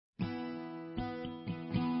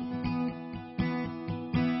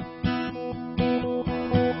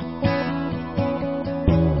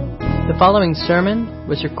following sermon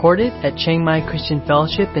was recorded at Chiang Mai Christian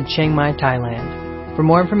Fellowship in Chiang Mai, Thailand. For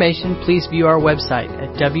more information, please view our website at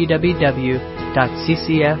www.ccfth.org.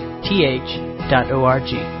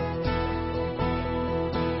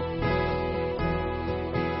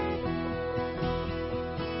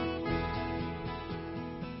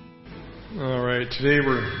 All right, today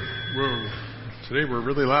we're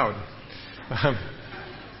really loud.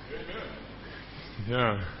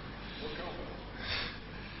 Yeah.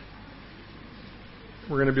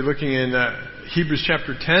 We're going to be looking in Hebrews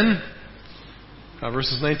chapter 10,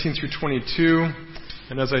 verses 19 through 22.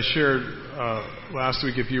 And as I shared last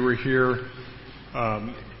week, if you were here,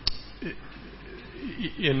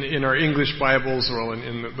 in our English Bibles, or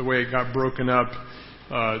in the way it got broken up,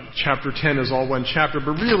 chapter 10 is all one chapter.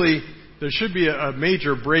 But really, there should be a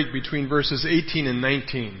major break between verses 18 and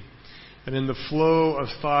 19. And in the flow of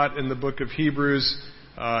thought in the book of Hebrews,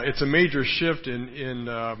 it's a major shift in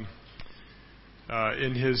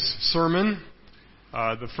his sermon.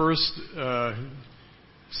 The first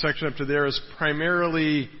section up to there is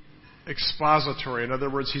primarily expository. In other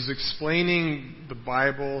words, he's explaining the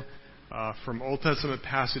Bible from Old Testament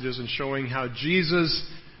passages and showing how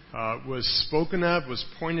Jesus was spoken of, was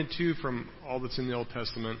pointed to from all that's in the Old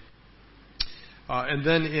Testament. And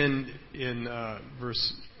then in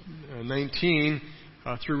verse 19,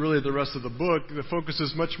 through really the rest of the book, the focus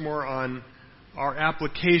is much more on our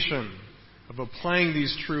application of applying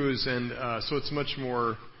these truths, and so it's much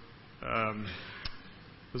more,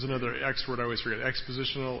 there's another X word I always forget,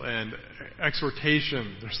 expositional and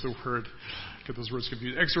exhortation. There's the word, get those words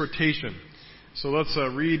confused, exhortation. So let's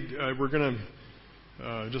read, we're going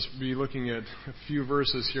to just be looking at a few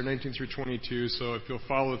verses here, 19 through 22, so if you'll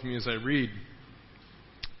follow with me as I read.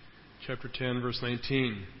 Chapter 10, verse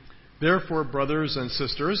 19. Therefore, brothers and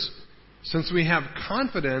sisters, since we have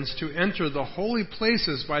confidence to enter the holy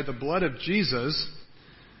places by the blood of Jesus,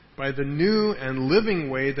 by the new and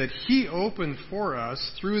living way that He opened for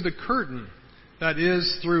us through the curtain, that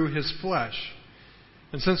is, through His flesh.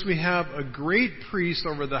 And since we have a great priest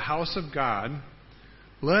over the house of God,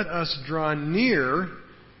 let us draw near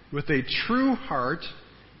with a true heart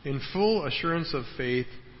in full assurance of faith,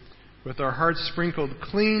 with our hearts sprinkled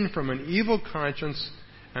clean from an evil conscience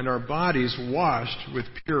and our bodies washed with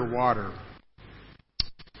pure water.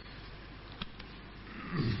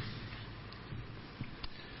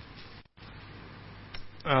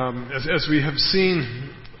 As we have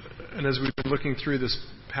seen, and as we've been looking through this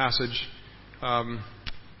passage,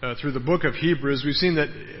 through the book of Hebrews, we've seen that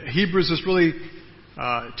Hebrews is really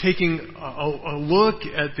taking a look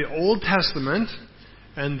at the Old Testament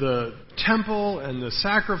and the temple and the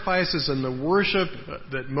sacrifices and the worship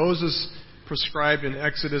that Moses prescribed in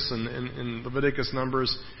Exodus and in Leviticus,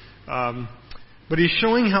 Numbers. But he's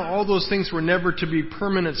showing how all those things were never to be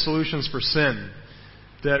permanent solutions for sin.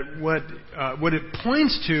 That what it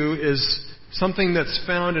points to is something that's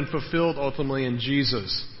found and fulfilled ultimately in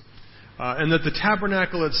Jesus. And that the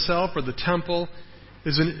tabernacle itself, or the temple,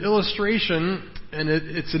 is an illustration, and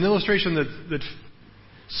it's an illustration that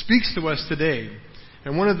speaks to us today.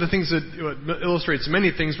 And one of the things that illustrates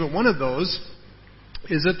many things, but one of those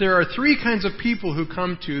is that there are three kinds of people who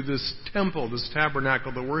come to this temple, this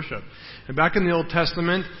tabernacle to worship. And back in the Old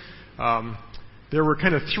Testament, there were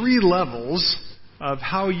kind of three levels of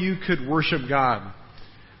how you could worship God.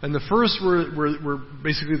 And the first were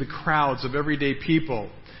basically the crowds of everyday people.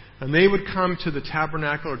 And they would come to the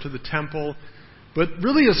tabernacle or to the temple, but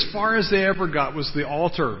really as far as they ever got was the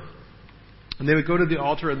altar. And they would go to the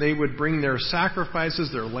altar and they would bring their sacrifices,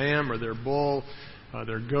 their lamb or their bull,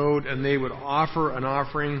 their goat, and they would offer an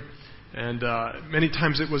offering. And many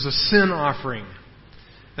times it was a sin offering.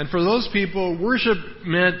 And for those people, worship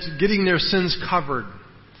meant getting their sins covered.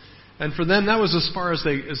 And for them, that was as far as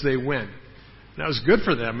they went. And that was good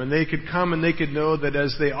for them. And they could come and they could know that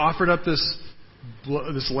as they offered up this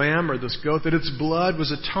lamb or this goat, that its blood was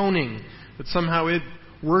atoning, that somehow it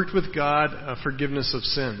worked with God forgiveness of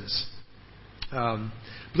sins.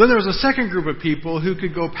 But then there was a second group of people who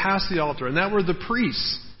could go past the altar, and that were the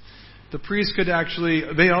priests. The priests could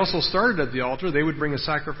they also started at the altar. They would bring a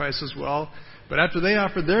sacrifice as well. But after they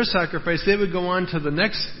offered their sacrifice, they would go on to the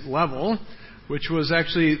next level, which was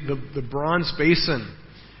actually the bronze basin.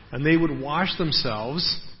 And they would wash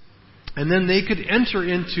themselves, and then they could enter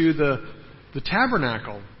into the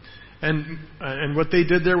tabernacle. And what they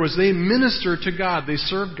did there was they ministered to God. They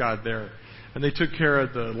served God there. And they took care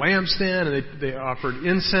of the lampstand, and they offered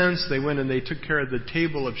incense. They went and they took care of the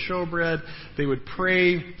table of showbread. They would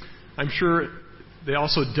pray. I'm sure they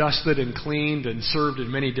also dusted and cleaned and served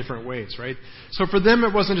in many different ways, right? So for them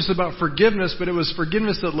it wasn't just about forgiveness, but it was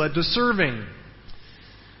forgiveness that led to serving.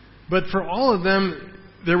 But for all of them,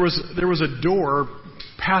 there was a door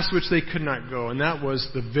past which they could not go, and that was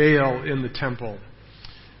the veil in the temple.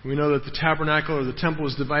 We know that the tabernacle or the temple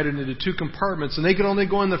was divided into two compartments, and they could only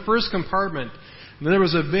go in the first compartment. And there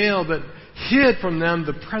was a veil that hid from them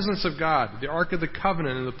the presence of God, the Ark of the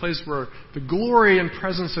Covenant, and the place where the glory and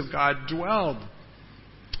presence of God dwelled.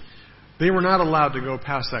 They were not allowed to go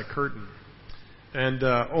past that curtain. And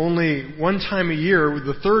only one time a year, with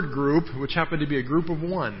the third group, which happened to be a group of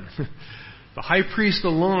one, the high priest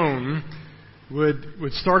alone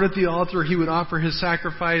would start at the altar. He would offer his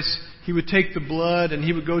sacrifice. He would take the blood and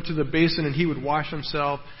he would go to the basin and he would wash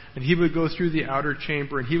himself. And he would go through the outer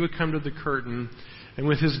chamber and he would come to the curtain. And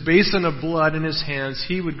with his basin of blood in his hands,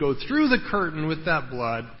 he would go through the curtain with that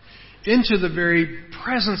blood into the very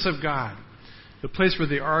presence of God, the place where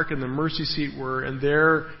the ark and the mercy seat were. And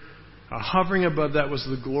there, hovering above that, was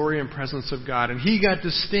the glory and presence of God. And he got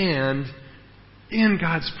to stand in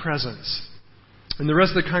God's presence. And the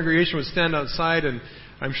rest of the congregation would stand outside, and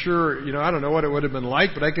I'm sure, I don't know what it would have been like,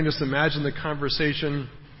 but I can just imagine the conversation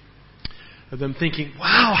of them thinking,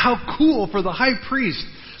 wow, how cool for the high priest.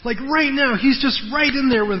 Like right now, he's just right in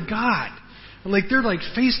there with God. And like they're like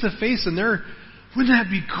face to face, and wouldn't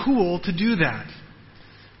that be cool to do that?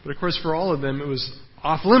 But of course, for all of them, it was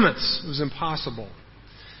off limits. It was impossible.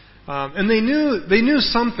 And they knew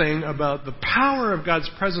something about the power of God's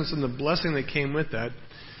presence and the blessing that came with that.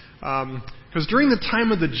 Because during the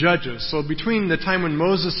time of the judges, so between the time when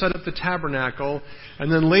Moses set up the tabernacle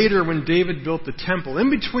and then later when David built the temple, in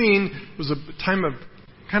between was a time of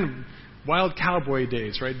kind of wild cowboy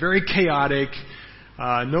days, right? Very chaotic.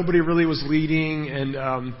 Nobody really was leading,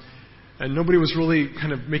 and nobody was really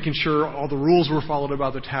kind of making sure all the rules were followed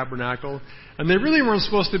about the tabernacle. And they really weren't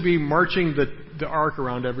supposed to be marching the ark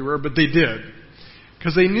around everywhere, but they did.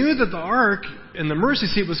 Because they knew that the ark and the mercy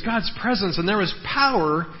seat was God's presence, and there was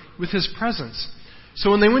power with His presence. So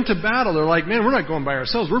when they went to battle, they're like, man, we're not going by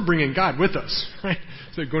ourselves. We're bringing God with us. Right?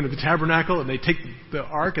 So they're going to the tabernacle, and they take the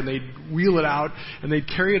ark, and they wheel it out, and they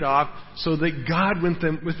carry it off so that God went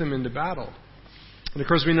with them into battle. And of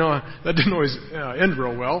course, we know that didn't always end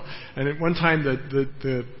real well. And at one time,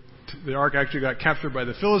 the ark actually got captured by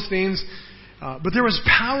the Philistines. But there was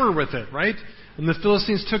power with it, right? And the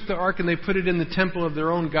Philistines took the ark and they put it in the temple of their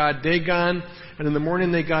own god, Dagon. And in the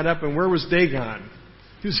morning they got up, and where was Dagon?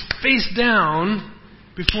 He was face down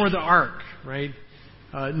before the ark, right?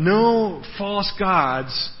 No false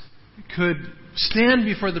gods could stand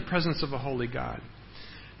before the presence of a holy God.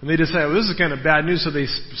 And they decided, well, this is kind of bad news, so they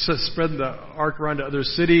spread the ark around to other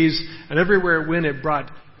cities. And everywhere it went, it brought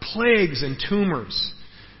plagues and tumors.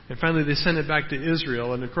 And finally, they sent it back to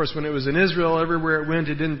Israel. And of course, when it was in Israel, everywhere it went,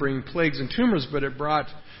 it didn't bring plagues and tumors, but it brought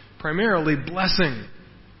primarily blessing.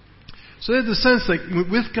 So they had the sense that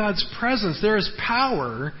with God's presence, there is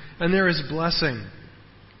power and there is blessing.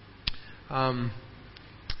 And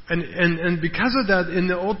because of that, in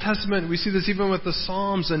the Old Testament, we see this even with the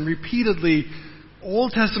Psalms, and repeatedly,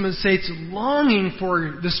 Old Testament saints longing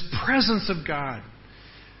for this presence of God.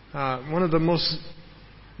 One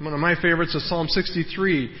of my favorites is Psalm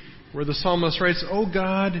 63, where the psalmist writes, "O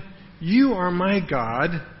God, you are my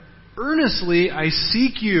God. Earnestly I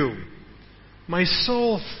seek you. My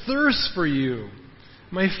soul thirsts for you.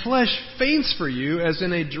 My flesh faints for you, as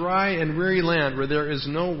in a dry and weary land where there is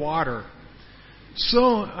no water.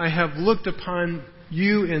 So I have looked upon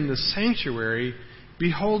you in the sanctuary,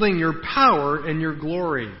 beholding your power and your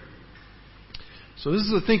glory." So this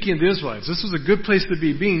is the thinking of the Israelites. This was a good place to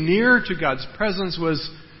be. Being near to God's presence was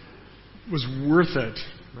worth it,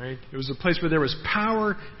 right? It was a place where there was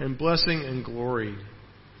power and blessing and glory.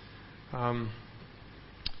 And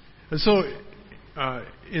so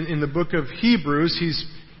in the book of Hebrews, he's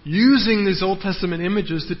using these Old Testament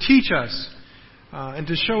images to teach us and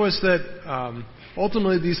to show us that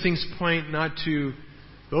ultimately these things point not to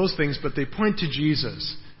those things, but they point to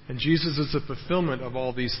Jesus. And Jesus is the fulfillment of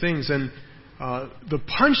all these things. And the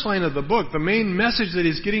punchline of the book, the main message that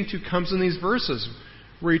he's getting to, comes in these verses,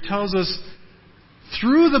 where he tells us,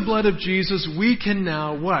 through the blood of Jesus, we can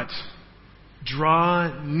now what?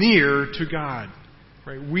 Draw near to God.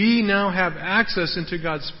 Right? We now have access into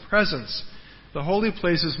God's presence. The holy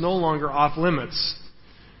place is no longer off limits.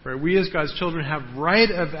 Right? We as God's children have right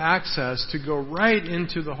of access to go right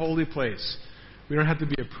into the holy place. We don't have to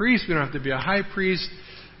be a priest. We don't have to be a high priest.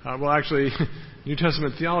 Actually, New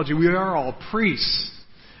Testament theology, we are all priests.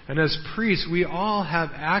 And as priests, we all have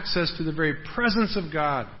access to the very presence of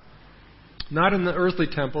God. Not in the earthly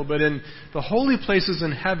temple, but in the holy places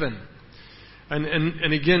in heaven.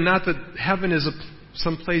 And again, not that heaven is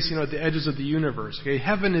some place, at the edges of the universe. Okay,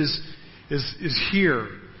 heaven is here.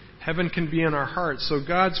 heaven can be in our hearts. So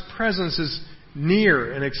God's presence is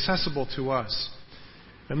near and accessible to us.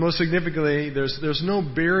 And most significantly, there's no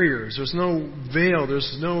barriers, there's no veil,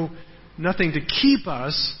 there's nothing to keep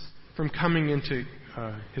us from coming into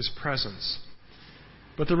His presence.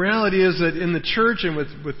 But the reality is that in the church and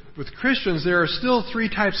with Christians, there are still three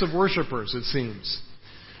types of worshipers, it seems.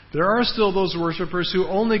 There are still those worshipers who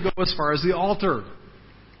only go as far as the altar.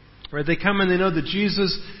 Right? They come and they know that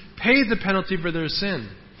Jesus paid the penalty for their sin.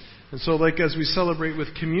 And so like as we celebrate with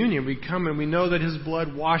communion, we come and we know that His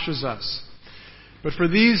blood washes us. But for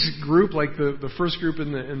these group, like the first group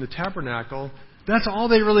in the tabernacle, that's all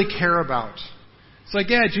they really care about. It's like,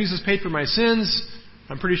 yeah, Jesus paid for my sins.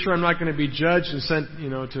 I'm pretty sure I'm not going to be judged and sent,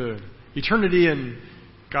 to eternity and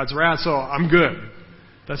God's wrath, so I'm good.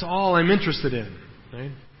 That's all I'm interested in,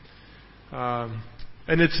 right?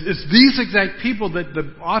 And it's these exact people that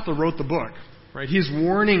the author wrote the book, right? He's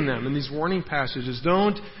warning them in these warning passages.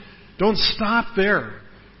 Don't stop there.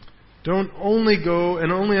 Don't only go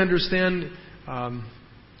and only understand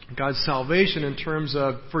God's salvation in terms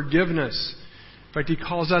of forgiveness. In fact, he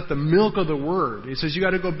calls that the milk of the Word. He says you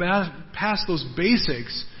got to go past those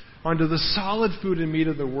basics onto the solid food and meat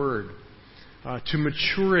of the Word, to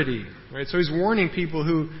maturity. Right? So he's warning people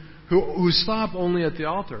who stop only at the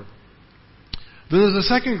altar. Then there's a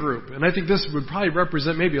second group, and I think this would probably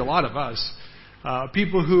represent maybe a lot of us.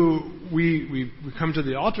 People who we come to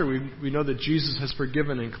the altar, we know that Jesus has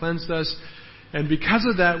forgiven and cleansed us, and because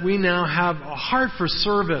of that, we now have a heart for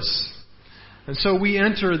service. And so we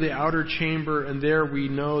enter the outer chamber, and there we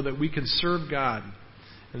know that we can serve God.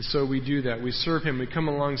 And so we do that. We serve Him. We come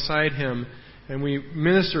alongside Him, and we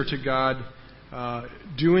minister to God,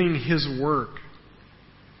 doing His work.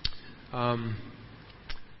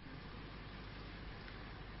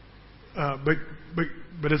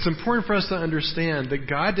 But it's important for us to understand that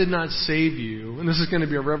God did not save you, and this is going to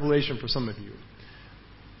be a revelation for some of you.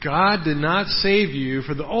 God did not save you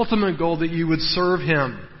for the ultimate goal that you would serve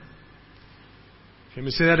Him. Let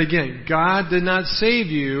me say that again. God did not save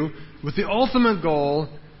you with the ultimate goal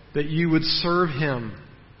that you would serve Him.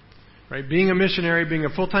 Right? Being a missionary, being a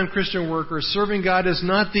full-time Christian worker, serving God is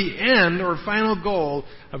not the end or final goal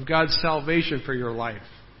of God's salvation for your life.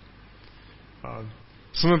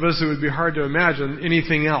 Some of us, it would be hard to imagine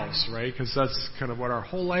anything else, right? Because that's kind of what our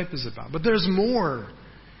whole life is about. But there's more,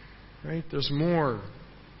 right? There's more.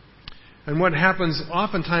 And what happens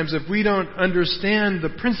oftentimes if we don't understand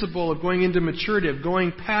the principle of going into maturity, of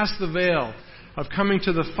going past the veil, of coming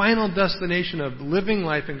to the final destination of living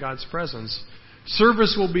life in God's presence,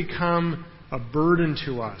 service will become a burden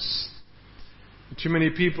to us. Too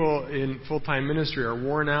many people in full-time ministry are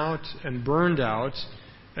worn out and burned out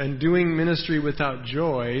and doing ministry without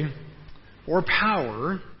joy or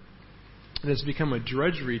power. And it's become a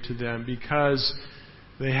drudgery to them because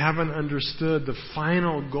they haven't understood the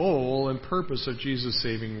final goal and purpose of Jesus'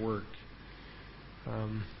 saving work.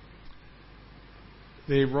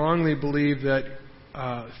 They wrongly believe that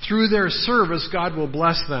through their service, God will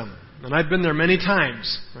bless them. And I've been there many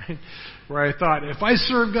times, right? Where I thought, if I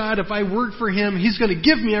serve God, if I work for Him, He's going to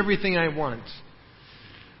give me everything I want.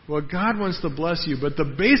 Well, God wants to bless you, but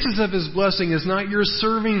the basis of His blessing is not your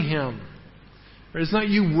serving Him. Right? It's not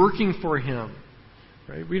you working for Him.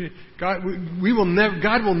 Right? God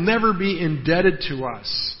will never be indebted to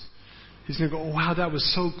us. He's going to go, oh, wow, that was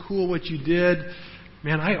so cool what you did.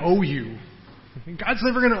 Man, I owe you. God's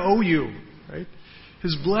never going to owe you. Right?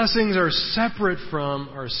 His blessings are separate from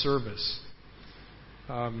our service.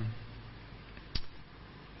 And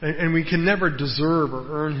we can never deserve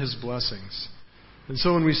or earn His blessings. And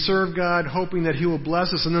so when we serve God, hoping that He will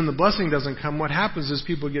bless us, and then the blessing doesn't come, what happens is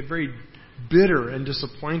people get very bitter and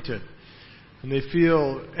disappointed. And they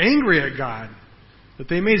feel angry at God that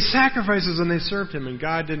they made sacrifices and they served Him, and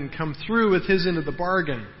God didn't come through with His end of the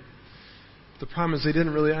bargain. The problem is they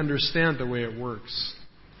didn't really understand the way it works.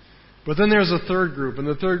 But then there's a third group, and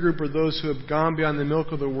the third group are those who have gone beyond the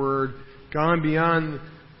milk of the Word, gone beyond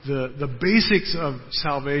the basics of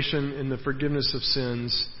salvation in the forgiveness of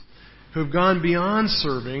sins, who have gone beyond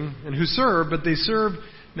serving, and who serve, but they serve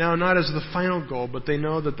now not as the final goal, but they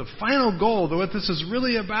know that the final goal, though what this is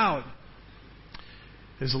really about,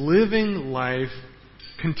 is living life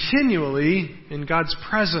continually in God's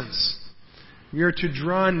presence. We are to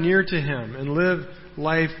draw near to Him and live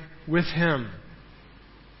life with Him.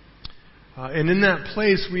 And in that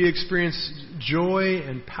place we experience joy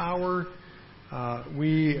and power. Our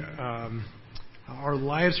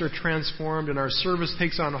lives are transformed and our service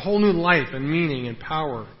takes on a whole new life and meaning and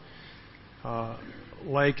power.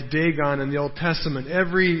 Like Dagon in the Old Testament,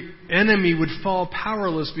 every enemy would fall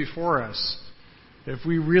powerless before us if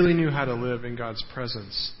we really knew how to live in God's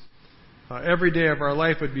presence. every day of our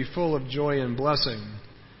life would be full of joy and blessing,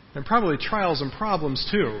 and probably trials and problems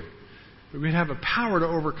too. But we'd have a power to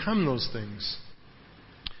overcome those things.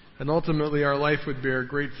 And ultimately our life would bear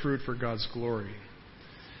great fruit for God's glory.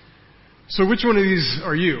 So which one of these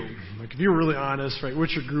are you? Like if you're really honest, right,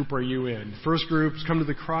 which group are you in? First group's come to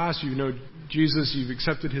the cross, you know Jesus, you've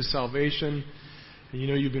accepted His salvation, and you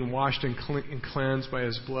know you've been washed and cleansed by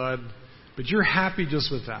His blood, but you're happy just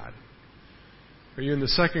with that. Are you in the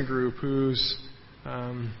second group who's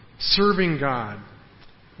serving God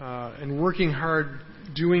and working hard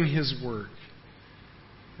doing His work?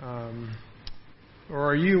 Or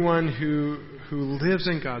are you one who lives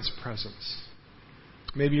in God's presence?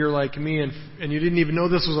 Maybe you're like me and you didn't even know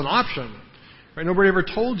this was an option. Right? Nobody ever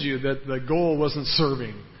told you that the goal wasn't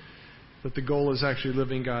serving, that the goal is actually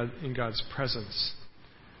living in God's presence.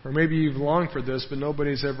 Or maybe you've longed for this, but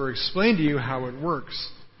nobody's ever explained to you how it works.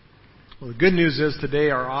 Well, the good news is today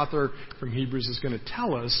our author from Hebrews is going to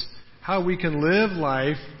tell us how we can live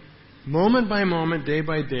life moment by moment, day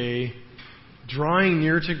by day, drawing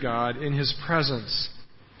near to God in His presence.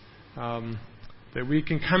 That we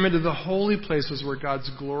can come into the holy places where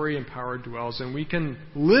God's glory and power dwells, and we can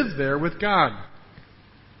live there with God.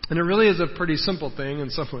 And it really is a pretty simple thing in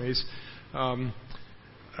some ways.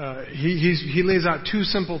 He lays out two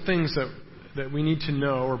simple things that we need to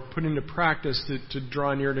know or put into practice to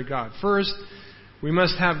draw near to God. First, we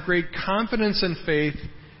must have great confidence and faith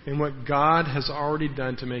in what God has already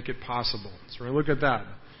done to make it possible. So we're going to look at that.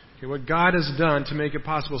 Okay, what God has done to make it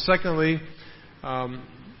possible. Secondly,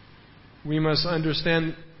 we must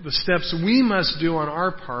understand the steps we must do on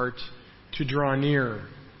our part to draw near,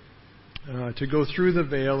 to go through the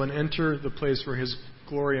veil and enter the place where His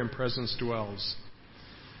glory and presence dwells.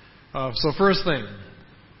 So first thing,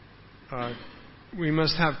 we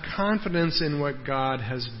must have confidence in what God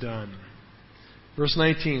has done. Verse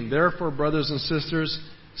 19, therefore, brothers and sisters,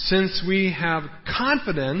 since we have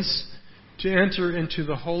confidence to enter into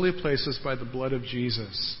the holy places by the blood of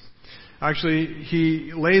Jesus. Actually,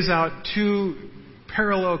 he lays out two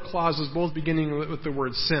parallel clauses, both beginning with the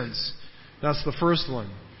word since. That's the first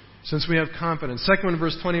one. Since we have confidence. Second one,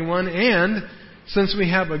 verse 21, and since we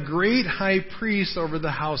have a great high priest over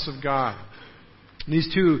the house of God.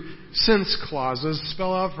 These two since clauses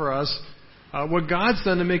spell out for us what God's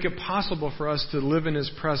done to make it possible for us to live in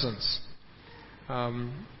His presence.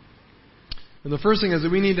 And the first thing is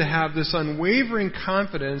that we need to have this unwavering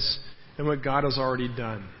confidence in what God has already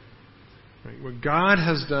done. Right? What God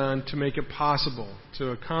has done to make it possible to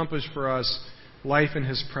accomplish for us life in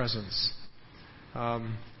His presence.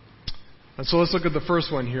 And so let's look at the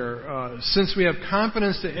first one here. Since we have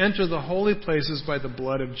confidence to enter the holy places by the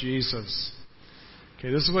blood of Jesus.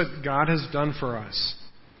 Okay, this is what God has done for us.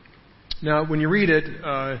 Now, when you read it,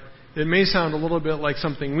 it may sound a little bit like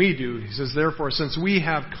something we do. He says, therefore, since we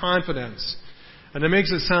have confidence. And it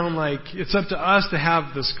makes it sound like it's up to us to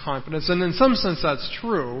have this confidence. And in some sense, that's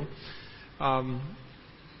true.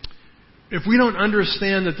 If we don't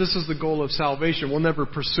understand that this is the goal of salvation, we'll never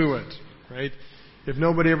pursue it, right? If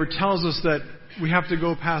nobody ever tells us that we have to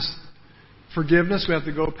go past forgiveness, we have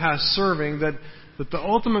to go past serving, that the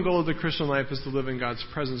ultimate goal of the Christian life is to live in God's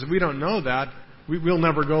presence. If we don't know that, we'll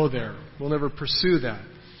never go there. We'll never pursue that.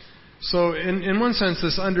 So in one sense,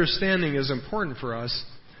 this understanding is important for us.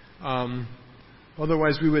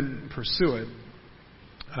 Otherwise, we wouldn't pursue it.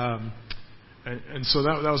 And so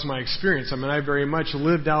that was my experience. I mean, I very much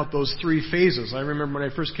lived out those three phases. I remember when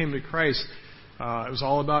I first came to Christ, it was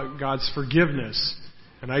all about God's forgiveness.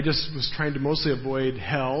 And I just was trying to mostly avoid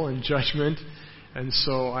hell and judgment. And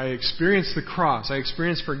so I experienced the cross. I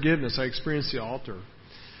experienced forgiveness. I experienced the altar.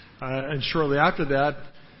 And shortly after that,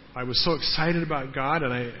 I was so excited about God,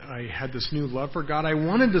 and I had this new love for God. I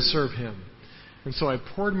wanted to serve Him. And so I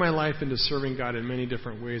poured my life into serving God in many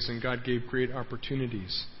different ways, and God gave great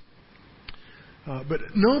opportunities. But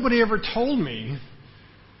nobody ever told me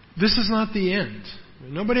this is not the end.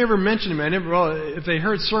 Nobody ever mentioned to me. If they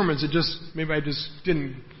heard sermons, maybe I just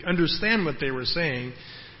didn't understand what they were saying.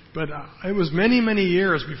 But it was many, many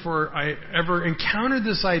years before I ever encountered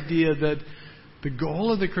this idea that the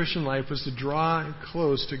goal of the Christian life was to draw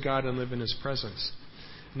close to God and live in His presence.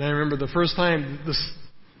 And I remember the first time this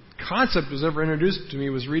concept was ever introduced to me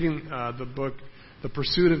was reading the book The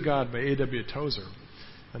Pursuit of God by A.W. Tozer.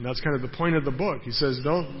 And that's kind of the point of the book. He says,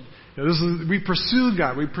 we pursue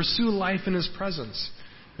God. We pursue life in His presence.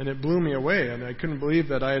 And it blew me away. And I couldn't believe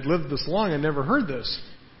that I had lived this long and never heard this.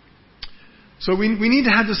 So we need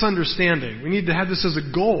to have this understanding. We need to have this as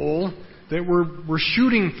a goal that we're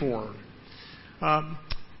shooting for.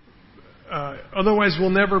 Otherwise,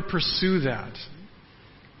 we'll never pursue that.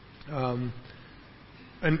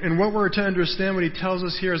 And what we're to understand, what he tells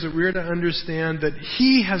us here, is that we're to understand that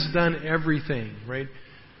he has done everything, right?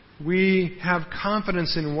 We have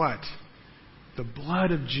confidence in what? The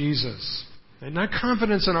blood of Jesus. And not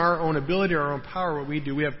confidence in our own ability or our own power, what we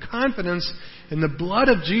do. We have confidence in the blood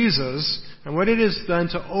of Jesus and what it has done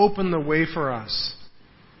to open the way for us.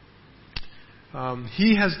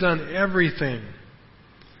 He has done everything.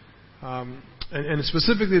 And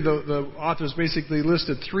specifically, the authors basically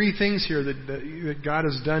listed three things here that God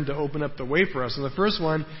has done to open up the way for us. And the first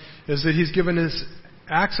one is that He's given us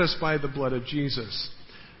access by the blood of Jesus.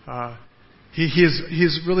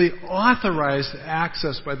 He's really authorized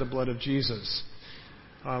access by the blood of Jesus.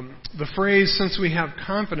 The phrase, since we have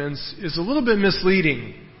confidence, is a little bit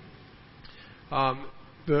misleading.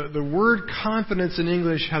 The word confidence in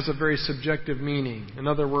English has a very subjective meaning. In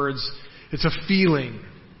other words, it's a feeling,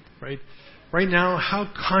 right? Right now,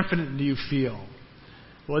 how confident do you feel?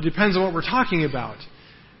 Well, it depends on what we're talking about.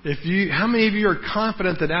 How many of you are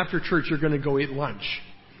confident that after church you're going to go eat lunch?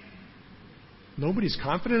 Nobody's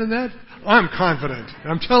confident in that? I'm confident.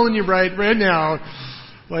 I'm telling you right now,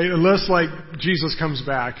 unless Jesus comes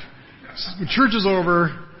back. When church is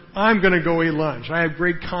over, I'm going to go eat lunch. I have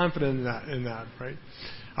great confidence in that, right?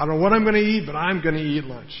 I don't know what I'm going to eat, but I'm going to eat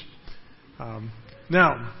lunch.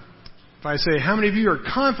 Now, if I say, how many of you are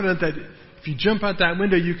confident that if you jump out that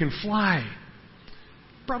window, you can fly?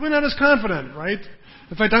 Probably not as confident, right?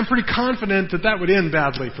 In fact, I'm pretty confident that would end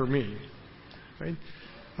badly for me, right?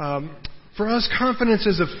 For us, confidence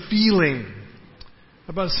is a feeling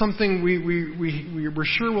about something we're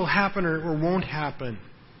sure will happen or won't happen.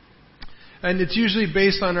 And it's usually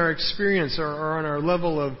based on our experience or on our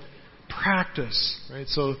level of practice, right?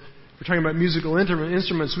 So if we're talking about musical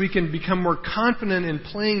instruments, we can become more confident in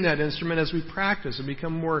playing that instrument as we practice and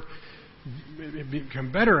become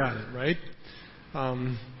better at it, right?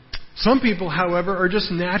 Some people, however, are just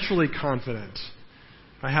naturally confident.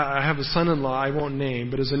 I have a son-in-law I won't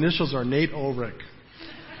name, but his initials are Nate Ulrich.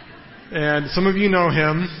 And some of you know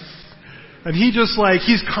him. And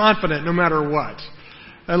he's confident no matter what.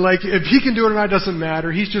 And if he can do it or not, doesn't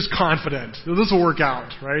matter. He's just confident. This will work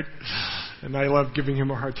out, right? And I love giving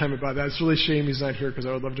him a hard time about that. It's really a shame he's not here because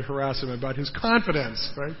I would love to harass him about his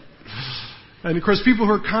confidence, right? And of course, people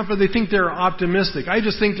who are confident, they think they're optimistic. I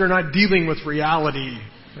just think they're not dealing with reality,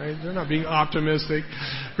 right? They're not being optimistic.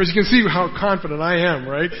 Because you can see how confident I am,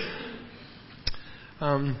 right?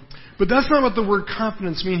 But that's not what the word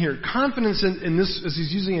confidence means here. Confidence in this, as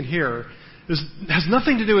he's using it here, has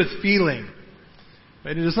nothing to do with feeling.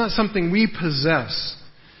 Right? It is not something we possess.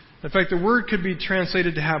 In fact, the word could be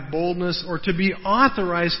translated to have boldness or to be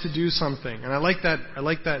authorized to do something. And I like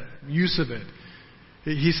that use of it.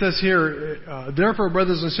 He says here, therefore,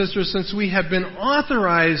 brothers and sisters, since we have been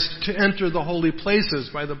authorized to enter the holy places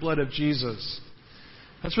by the blood of Jesus.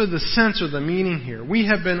 That's really the sense or the meaning here. We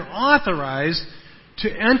have been authorized to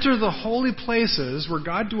enter the holy places where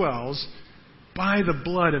God dwells by the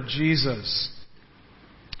blood of Jesus.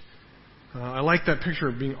 I like that picture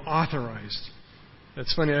of being authorized.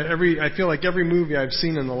 It's funny. I feel like every movie I've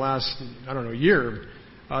seen in the last, year,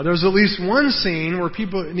 there's at least one scene where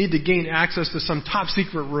people need to gain access to some top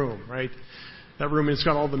secret room, right? That room, it's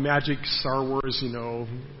got all the magic Star Wars,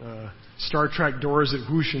 Star Trek doors that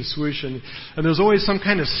whoosh and swoosh. And there's always some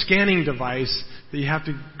kind of scanning device that you have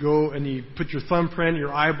to go and you put your thumbprint,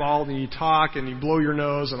 your eyeball, and you talk and you blow your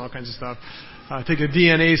nose and all kinds of stuff. Take a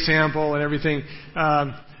DNA sample and everything.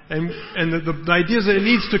 And the idea is that it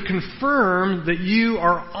needs to confirm that you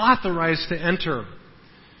are authorized to enter.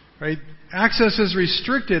 Right? Access is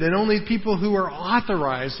restricted, and only people who are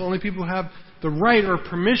authorized, only people who have the right or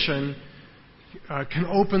permission can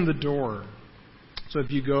open the door. So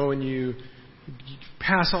if you go and you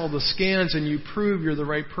pass all the scans and you prove you're the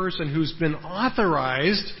right person who's been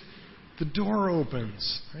authorized, the door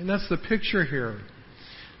opens. And that's the picture here.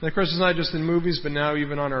 And of course, it's not just in movies, but now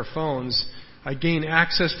even on our phones. I gain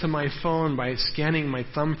access to my phone by scanning my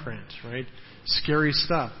thumbprint, right? Scary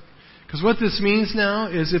stuff. Because what this means now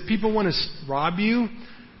is if people want to rob you,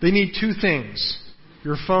 they need two things.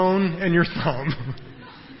 Your phone and your thumb.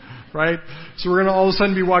 Right? So we're going to all of a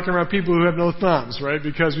sudden be walking around people who have no thumbs, right?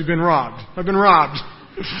 Because we've been robbed. I've been robbed.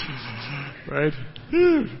 Right?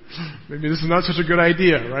 Maybe this is not such a good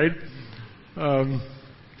idea, right?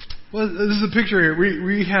 Well, this is a picture here.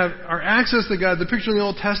 We have our access to God. The picture in the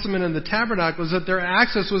Old Testament and the tabernacle is that their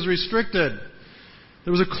access was restricted.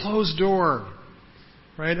 There was a closed door,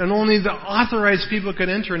 right? And only the authorized people could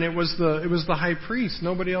enter, and it was the high priest.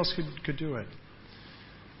 Nobody else could do it.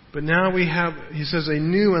 But now we have, he says, a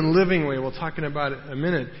new and living way. We'll talk about it in a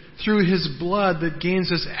minute. Through his blood that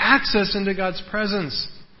gains us access into God's presence.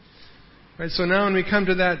 Right, so now when we come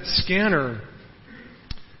to that scanner,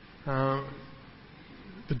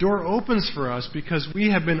 the door opens for us because we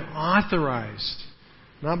have been authorized,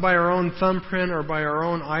 not by our own thumbprint or by our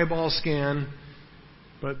own eyeball scan,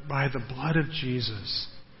 but by the blood of Jesus.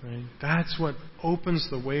 Right? That's what opens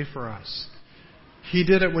the way for us. He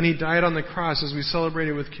did it when He died on the cross, as we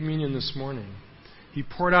celebrated with communion this morning. He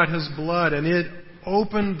poured out His blood, and it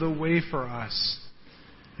opened the way for us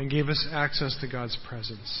and gave us access to God's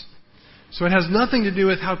presence. So it has nothing to do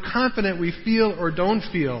with how confident we feel or don't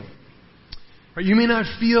feel. Right? You may not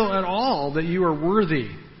feel at all that you are worthy.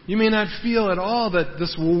 You may not feel at all that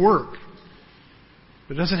this will work.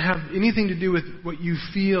 It doesn't have anything to do with what you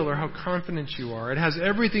feel or how confident you are. It has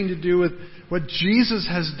everything to do with what Jesus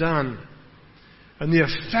has done and the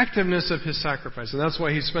effectiveness of His sacrifice. And that's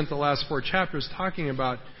why He spent the last 4 chapters talking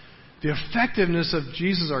about the effectiveness of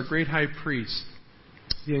Jesus, our great high priest,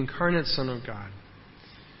 the incarnate Son of God.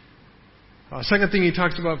 Second thing He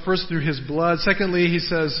talks about, first through His blood. Secondly, He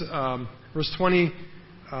says, verse 20,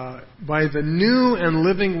 by the new and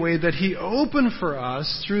living way that He opened for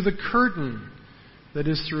us through the curtain that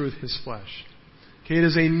is through His flesh. Okay, it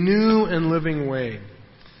is a new and living way.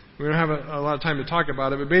 We don't have a lot of time to talk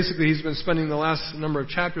about it, but basically He's been spending the last number of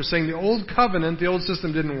chapters saying the old covenant, the old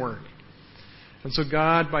system didn't work. And so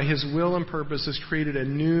God, by His will and purpose, has created a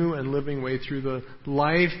new and living way through the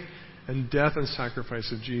life and death and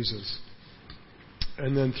sacrifice of Jesus.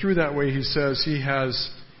 And then through that way, He says He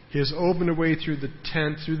has opened a way through the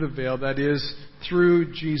tent, through the veil, that is,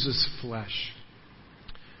 through Jesus' flesh.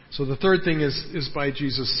 So the third thing is by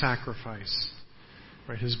Jesus' sacrifice.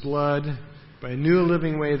 Right? His blood, by a new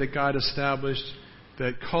living way that God established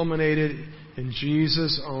that culminated in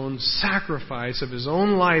Jesus' own sacrifice of His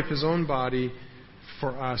own life, His own body,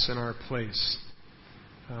 for us in our place.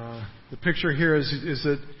 The picture here is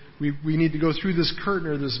that we need to go through this curtain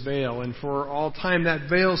or this veil, and for all time that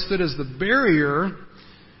veil stood as the barrier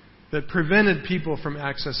that prevented people from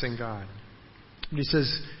accessing God. And He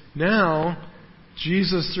says, now,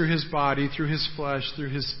 Jesus, through His body, through His flesh, through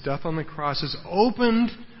His death on the cross, has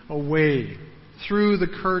opened a way through the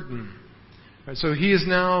curtain. Right, so He is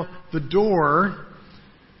now the door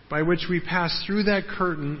by which we pass through that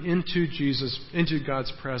curtain into Jesus, into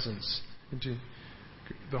God's presence, into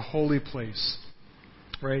the holy place.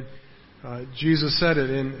 Right? Jesus said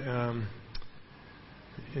it in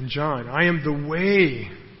John. I am the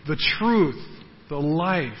way, the truth, the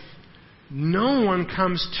life. No one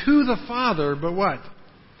comes to the Father but what?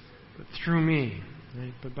 But through me.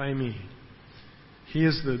 Right? But by me. He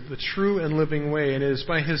is the true and living way. And it is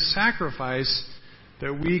by His sacrifice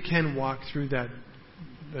that we can walk through that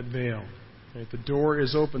veil. Right? The door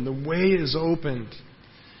is open. The way is opened.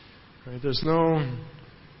 Right? There's no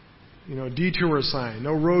detour sign,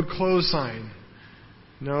 no road closed sign,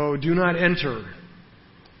 no do not enter.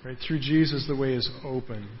 Right? Through Jesus, the way is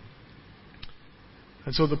open.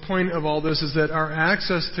 And so the point of all this is that our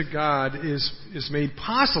access to God is made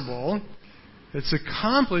possible. It's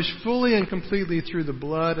accomplished fully and completely through the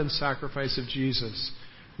blood and sacrifice of Jesus.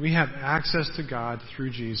 We have access to God through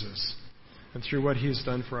Jesus and through what He's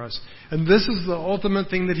done for us. And this is the ultimate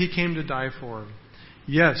thing that He came to die for.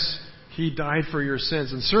 Yes, He died for your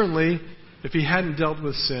sins. And certainly, if He hadn't dealt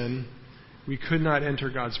with sin, we could not enter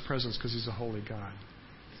God's presence because He's a holy God.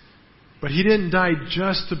 But He didn't die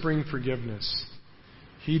just to bring forgiveness.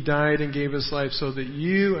 He died and gave His life so that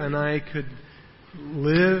you and I could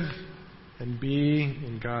live and be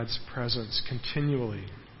in God's presence continually.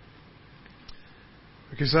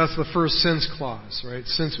 Because that's the first since clause, right?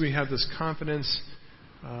 Since we have this confidence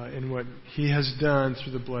in what He has done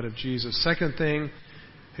through the blood of Jesus. Second thing,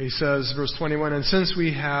 He says, verse 21, and since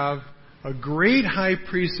we have a great high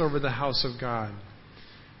priest over the house of God.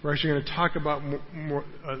 We're actually going to talk about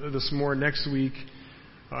this more next week.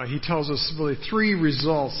 He tells us really 3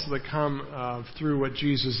 results that come through what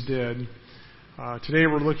Jesus did. Today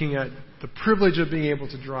we're looking at the privilege of being able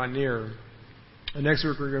to draw near. And next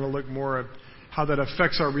week we're going to look more at how that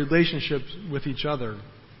affects our relationships with each other.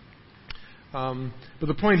 But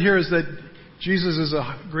the point here is that Jesus is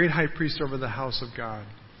a great high priest over the house of God.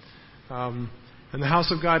 And the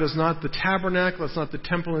house of God is not the tabernacle, it's not the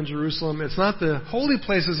temple in Jerusalem, it's not the holy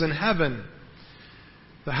places in heaven.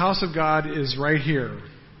 The house of God is right here.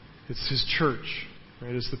 It's His church.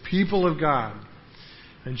 Right? It's the people of God.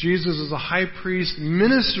 And Jesus is a high priest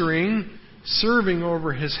ministering, serving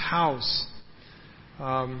over His house.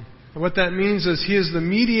 And what that means is He is the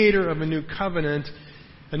mediator of a new covenant.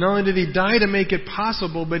 And not only did He die to make it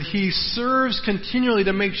possible, but He serves continually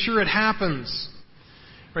to make sure it happens.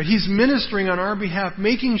 Right? He's ministering on our behalf,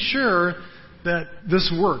 making sure that this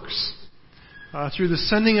works. through the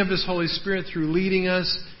sending of His Holy Spirit, through leading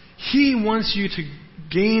us. He wants you to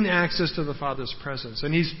gain access to the Father's presence.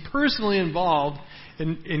 And He's personally involved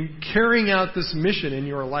in carrying out this mission in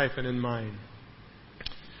your life and in mine.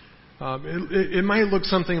 It might look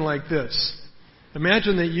something like this.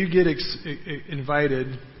 Imagine that you get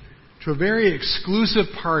invited to a very exclusive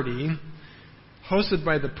party hosted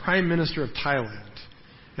by the Prime Minister of Thailand.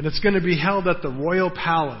 And it's going to be held at the Royal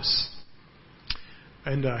Palace.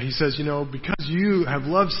 And he says, because you have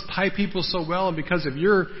loved Thai people so well and because of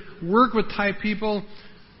your work with Thai people,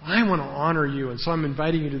 I want to honor you. And so I'm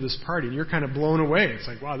inviting you to this party. And you're kind of blown away. It's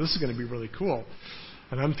like, wow, this is going to be really cool.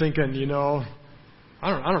 And I'm thinking, I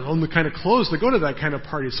don't own the kind of clothes to go to that kind of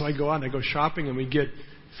party. So I go out and I go shopping and we get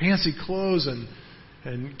fancy clothes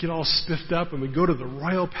and get all spiffed up. And we go to the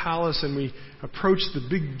Royal Palace and we approach the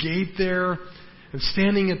big gate there. And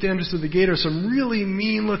standing at the entrance of the gate are some really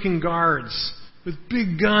mean-looking guards with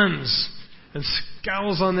big guns and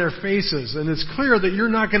scowls on their faces. And it's clear that you're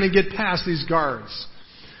not going to get past these guards.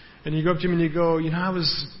 And you go up to them and you go, I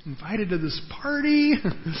was invited to this party.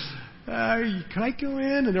 Can I go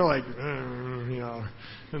in? And they're like, and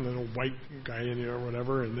the little white guy in here or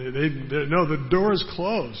whatever. And they no, the door is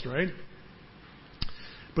closed, right?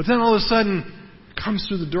 But then all of a sudden, comes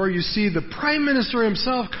through the door, you see the Prime Minister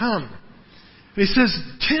himself come. And he says,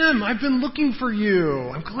 Tim, I've been looking for you.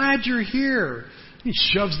 I'm glad you're here. And he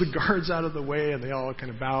shoves the guards out of the way, and they all kind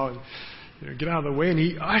of bow and get out of the way, and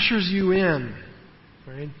he ushers you in,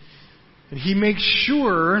 right? And he makes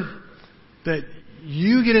sure that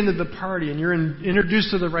you get into the party and you're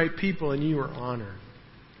introduced to the right people and you are honored.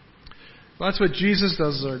 Well, that's what Jesus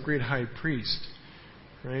does as our great high priest,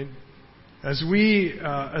 right? As we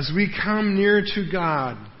come near to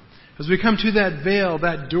God, as we come to that veil,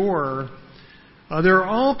 that door, there are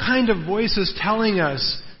all kind of voices telling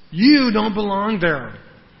us, you don't belong there.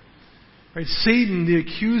 Right? Satan, the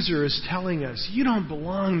accuser, is telling us, you don't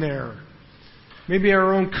belong there. Maybe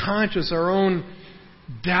our own conscience, our own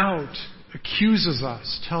doubt accuses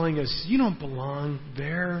us, telling us, you don't belong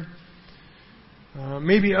there.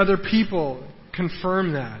 Maybe other people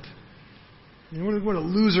confirm that. What a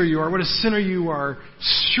loser you are, what a sinner you are.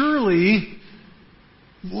 Surely,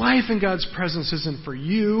 life in God's presence isn't for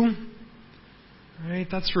you. Right?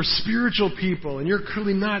 That's for spiritual people, and you're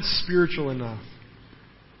clearly not spiritual enough.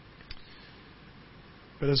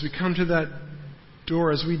 But as we come to that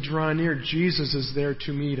door, as we draw near, Jesus is there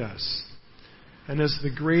to meet us. And as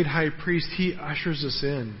the great high priest, He ushers us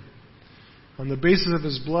in. On the basis of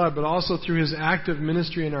His blood, but also through His active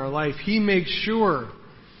ministry in our life, He makes sure,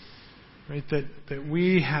 right, that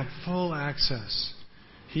we have full access.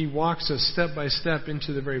 He walks us step by step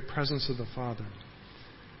into the very presence of the Father.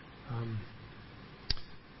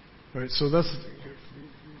 Right, so that's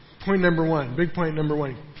point number one, big point number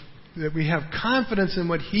one, that we have confidence in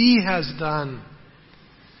what He has done.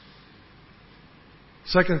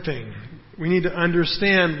 Second thing, we need to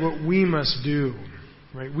understand what we must do.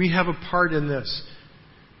 Right? We have a part in this.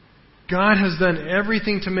 God has done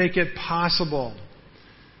everything to make it possible.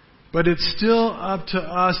 But it's still up to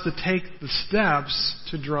us to take the steps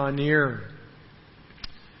to draw near.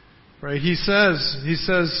 Right? He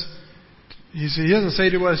doesn't say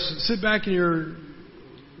to us, sit back in your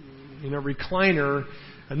recliner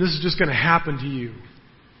and this is just going to happen to you.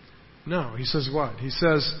 No, He says what? He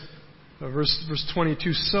says, verse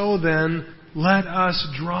 22, so then let us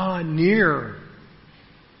draw near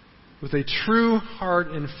with a true heart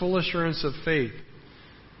and full assurance of faith,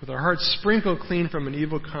 with our hearts sprinkled clean from an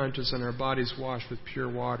evil conscience and our bodies washed with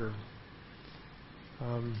pure water.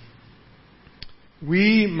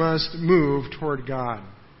 We must move toward God.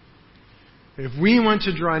 If we want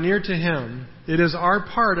to draw near to Him, it is our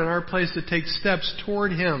part and our place to take steps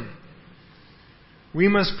toward Him. We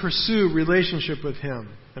must pursue relationship with Him.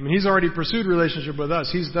 I mean, He's already pursued relationship with us.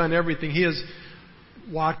 He's done everything. He has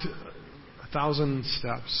walked 1,000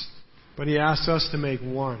 steps. But He asks us to make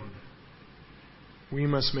one. We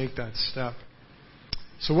must make that step.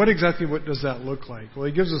 So what does that look like? Well,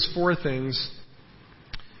 He gives us 4 things.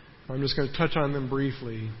 I'm just going to touch on them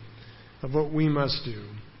briefly of what we must do.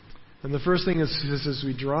 And the first thing is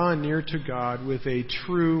we draw near to God with a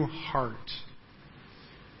true heart.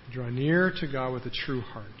 Draw near to God with a true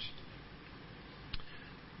heart.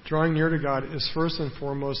 Drawing near to God is first and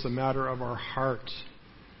foremost a matter of our heart.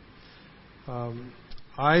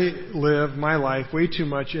 I live my life way too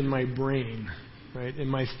much in my brain, right? In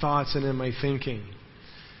my thoughts and in my thinking.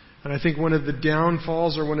 And I think one of the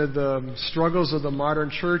downfalls or one of the struggles of the modern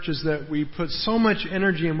church is that we put so much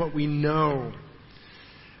energy in what we know.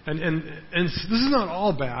 And this is not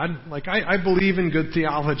all bad. Like I believe in good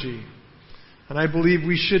theology. And I believe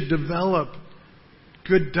we should develop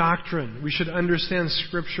good doctrine. We should understand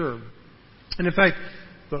Scripture. And in fact,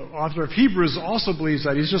 the author of Hebrews also believes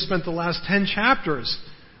that. He's just spent the last 10 chapters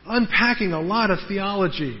unpacking a lot of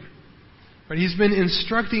theology. But he's been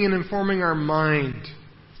instructing and informing our mind.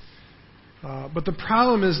 But the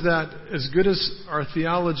problem is that as good as our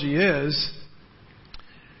theology is,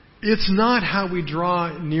 it's not how we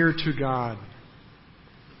draw near to God.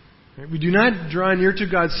 We do not draw near to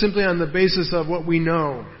God simply on the basis of what we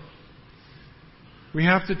know. We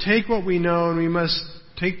have to take what we know and we must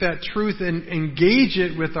take that truth and engage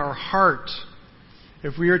it with our heart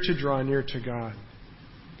if we are to draw near to God.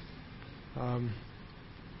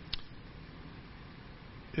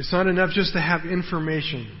 It's not enough just to have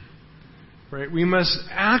information. Right? We must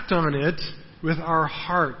act on it with our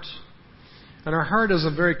heart. And our heart is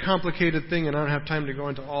a very complicated thing, and I don't have time to go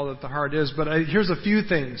into all that the heart is, but here's a few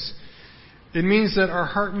things. It means that our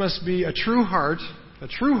heart must be a true heart. A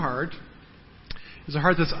true heart is a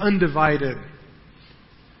heart that's undivided.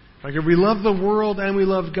 Like if we love the world and we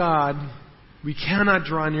love God, we cannot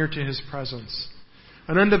draw near to His presence.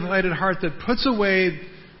 An undivided heart that puts away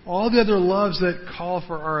all the other loves that call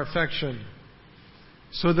for our affection,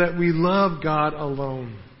 so that we love God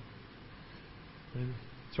alone. And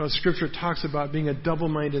so Scripture talks about being a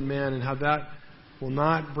double-minded man and how that will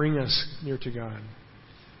not bring us near to God.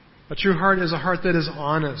 A true heart is a heart that is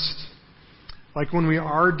honest. Like when we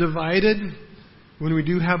are divided, when we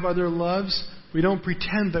do have other loves, we don't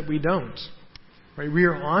pretend that we don't. Right? We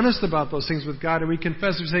are honest about those things with God, and we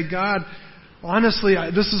confess. We say, God, honestly,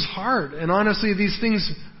 this is hard. And honestly, these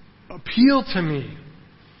things appeal to me.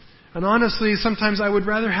 And honestly, sometimes I would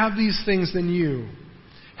rather have these things than you.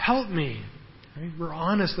 Help me. Right? We're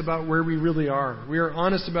honest about where we really are. We are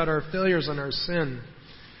honest about our failures and our sin.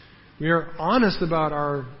 We are honest about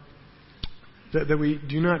that we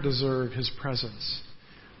do not deserve His presence.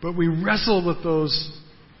 But we wrestle with those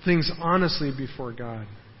things honestly before God.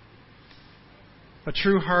 A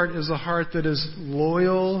true heart is a heart that is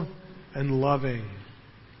loyal and loving.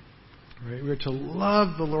 Right? We are to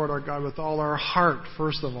love the Lord our God with all our heart,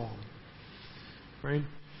 first of all. Right?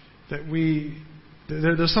 That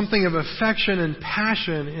there's something of affection and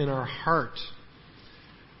passion in our heart.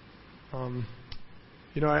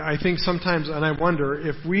 I think sometimes, and I wonder,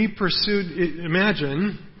 if we pursued,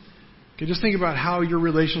 imagine, okay, just think about how your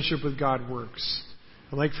relationship with God works.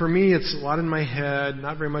 Like for me, it's a lot in my head,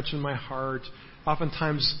 not very much in my heart.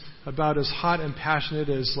 Oftentimes about as hot and passionate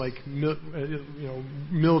as like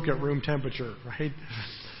milk at room temperature, right?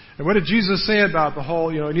 And what did Jesus say about the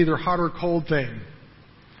whole, neither hot or cold thing?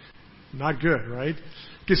 Not good, right?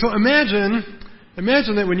 Okay, so imagine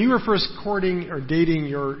that when you were first courting or dating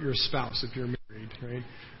your spouse, if you're married, right?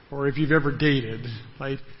 Or if you've ever dated,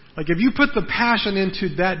 right? Like if you put the passion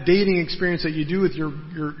into that dating experience that you do with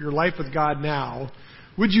your life with God now,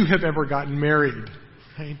 would you have ever gotten married?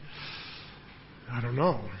 Right? I don't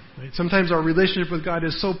know. Right? Sometimes our relationship with God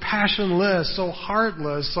is so passionless, so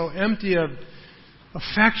heartless, so empty of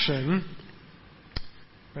affection.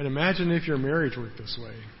 Right? Imagine if your marriage worked this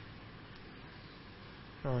way.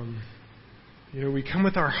 We come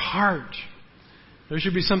with our heart. There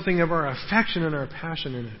should be something of our affection and our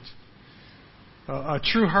passion in it. A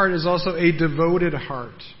true heart is also a devoted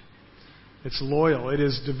heart. It's loyal. It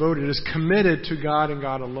is devoted. It is committed to God and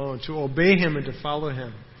God alone, to obey Him and to follow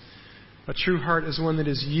Him. A true heart is one that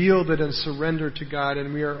is yielded and surrendered to God,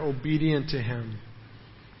 and we are obedient to Him.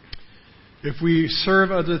 If we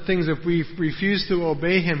serve other things, if we refuse to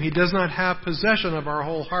obey Him, He does not have possession of our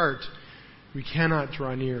whole heart. We cannot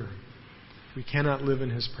draw near. We cannot live in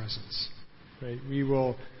His presence. Right? We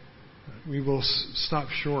will stop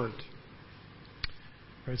short.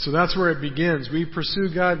 Right? So that's where it begins. We pursue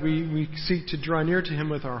God. We seek to draw near to Him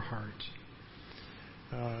with our heart,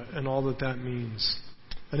 and all that means.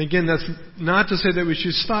 And again, that's not to say that we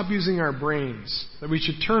should stop using our brains, that we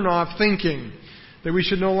should turn off thinking, that we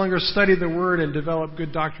should no longer study the Word and develop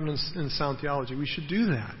good doctrine and sound theology. We should do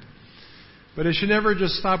that. But it should never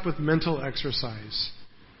just stop with mental exercise.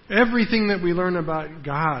 Everything that we learn about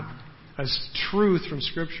God as truth from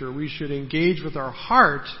Scripture, we should engage with our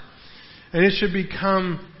heart, and it should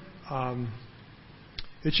become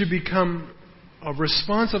a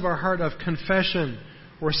response of our heart of confession,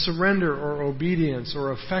 or surrender, or obedience,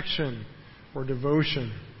 or affection, or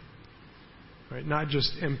devotion. Right? Not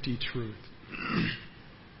just empty truth.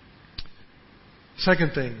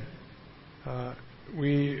 Second thing,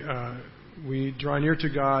 we draw near to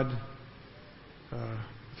God with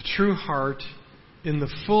a true heart in the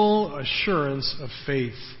full assurance of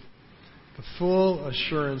faith. The full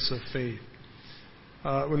assurance of faith.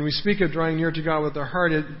 When we speak of drawing near to God with our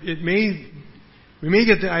heart, it may We may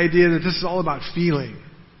get the idea that this is all about feeling.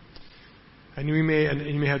 And you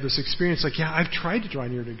may have this experience like, yeah, I've tried to draw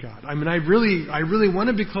near to God. I mean, I really want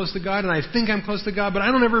to be close to God, and I think I'm close to God, but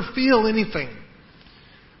I don't ever feel anything.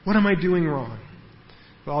 What am I doing wrong?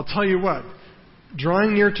 Well, I'll tell you what.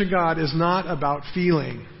 Drawing near to God is not about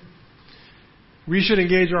feeling. We should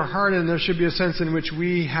engage our heart, and there should be a sense in which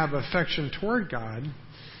we have affection toward God.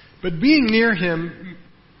 But being near Him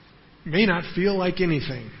may not feel like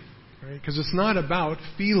anything, right? Because it's not about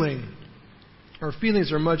feeling. Our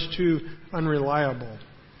feelings are much too unreliable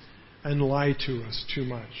and lie to us too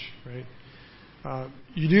much, right?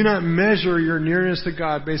 You do not measure your nearness to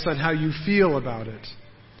God based on how you feel about it.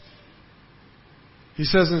 He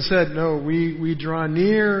says instead, no, we draw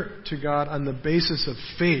near to God on the basis of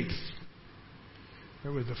faith,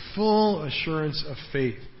 right? With the full assurance of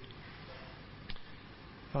faith.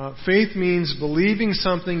 Faith means believing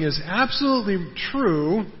something is absolutely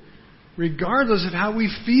true regardless of how we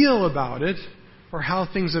feel about it or how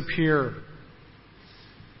things appear.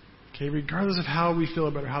 Okay, regardless of how we feel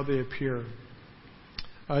about it or how they appear.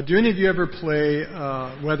 Do any of you ever play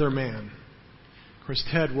weatherman? Of course,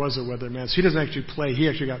 Ted was a weatherman, so he doesn't actually play. He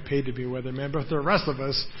actually got paid to be a weatherman. But for the rest of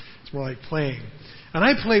us, it's more like playing. And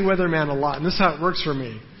I play weatherman a lot, and this is how it works for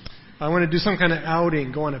me. I want to do some kind of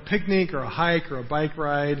outing, go on a picnic or a hike or a bike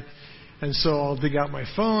ride. And so I'll dig out my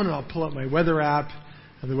phone and I'll pull up my weather app.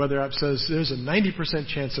 And the weather app says there's a 90%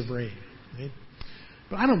 chance of rain. Right?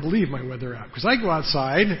 But I don't believe my weather app because I go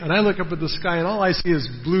outside and I look up at the sky and all I see is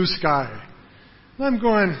blue sky. And I'm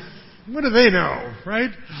going, what do they know, right?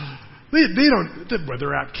 They don't. The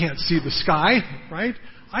weather app can't see the sky, right?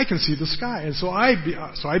 I can see the sky. And so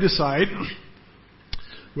I decide,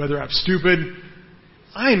 weather app's stupid.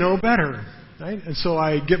 I know better, right? And so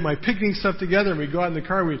I get my picnic stuff together and we go out in the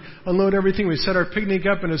car, we unload everything, we set our picnic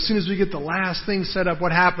up, and as soon as we get the last thing set up,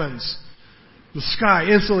 what happens? The sky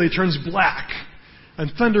instantly turns black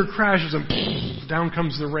and thunder crashes and down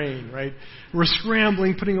comes the rain, right? We're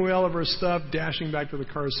scrambling, putting away all of our stuff, dashing back to the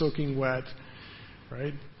car soaking wet,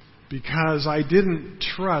 right? Because I didn't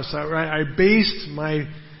trust. I based my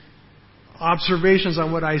observations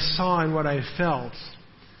on what I saw and what I felt.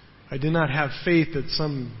 I did not have faith that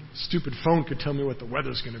some stupid phone could tell me what the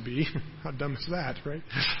weather's going to be. How dumb is that, right?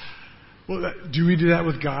 Well, do we do that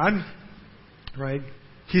with God? Right?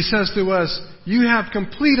 He says to us, you have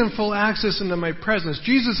complete and full access into my presence.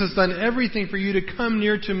 Jesus has done everything for you to come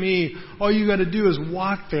near to me. All you got to do is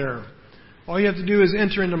walk there. All you have to do is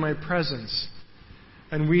enter into my presence.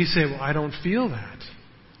 And we say, well, I don't feel that.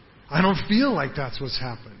 I don't feel like that's what's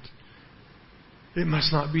happened. It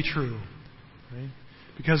must not be true. Right?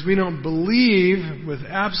 Because we don't believe with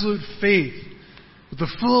absolute faith, with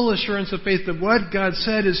the full assurance of faith that what God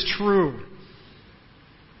said is true.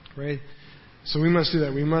 Right? So we must do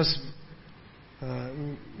that. We must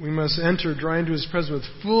enter, draw into His presence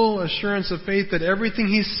with full assurance of faith that everything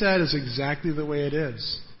He said is exactly the way it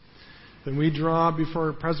is. Then we draw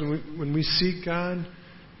before His presence. When we seek God,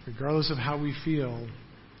 regardless of how we feel,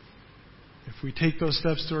 if we take those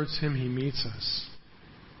steps towards Him, He meets us.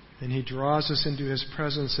 And He draws us into His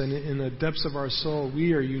presence, and in the depths of our soul,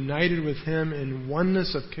 we are united with Him in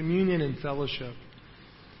oneness of communion and fellowship.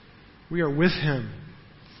 We are with Him,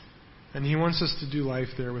 and He wants us to do life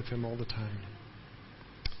there with Him all the time.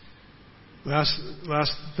 Last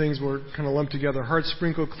things were kind of lumped together. Hearts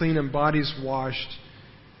sprinkled clean and bodies washed.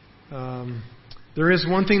 There is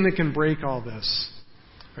one thing that can break all this.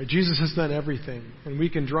 Right, Jesus has done everything, and we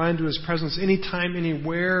can draw into His presence anytime,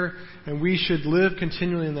 anywhere, and we should live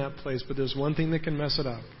continually in that place. But there's one thing that can mess it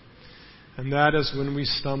up, and that is when we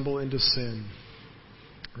stumble into sin.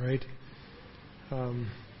 Right? 1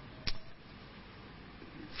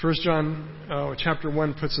 John chapter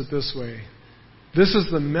 1 puts it this way. This is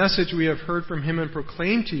the message we have heard from Him and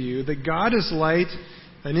proclaimed to you, that God is light,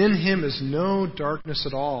 and in Him is no darkness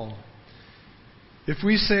at all. If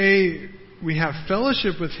we say we have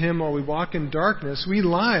fellowship with Him while we walk in darkness, we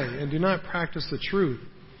lie and do not practice the truth.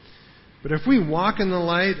 But if we walk in the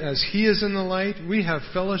light as He is in the light, we have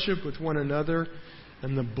fellowship with one another,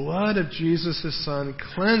 and the blood of Jesus, His Son,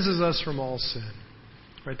 cleanses us from all sin.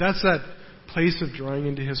 Right? That's that place of drawing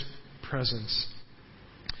into His presence.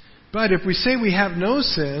 But if we say we have no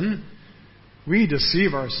sin, we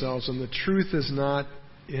deceive ourselves, and the truth is not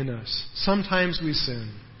in us. Sometimes we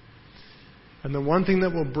sin. And the one thing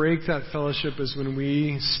that will break that fellowship is when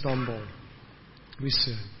we stumble. We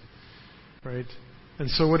sin. Right? And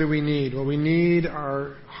so what do we need? Well, we need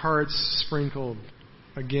our hearts sprinkled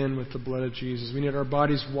again with the blood of Jesus. We need our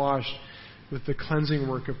bodies washed with the cleansing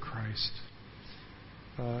work of Christ.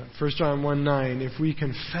 1 John 1:9, if we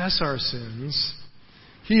confess our sins,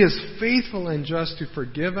 He is faithful and just to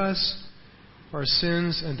forgive us our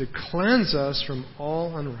sins and to cleanse us from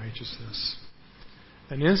all unrighteousness.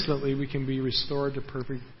 And instantly we can be restored to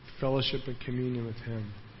perfect fellowship and communion with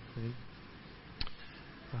Him. Right?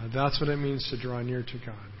 That's what it means to draw near to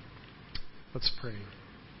God. Let's pray.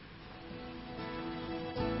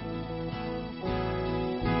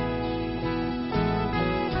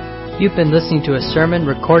 You've been listening to a sermon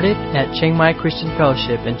recorded at Chiang Mai Christian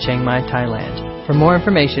Fellowship in Chiang Mai, Thailand. For more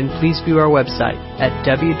information, please view our website at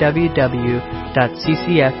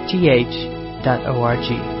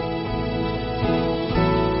www.ccfth.org.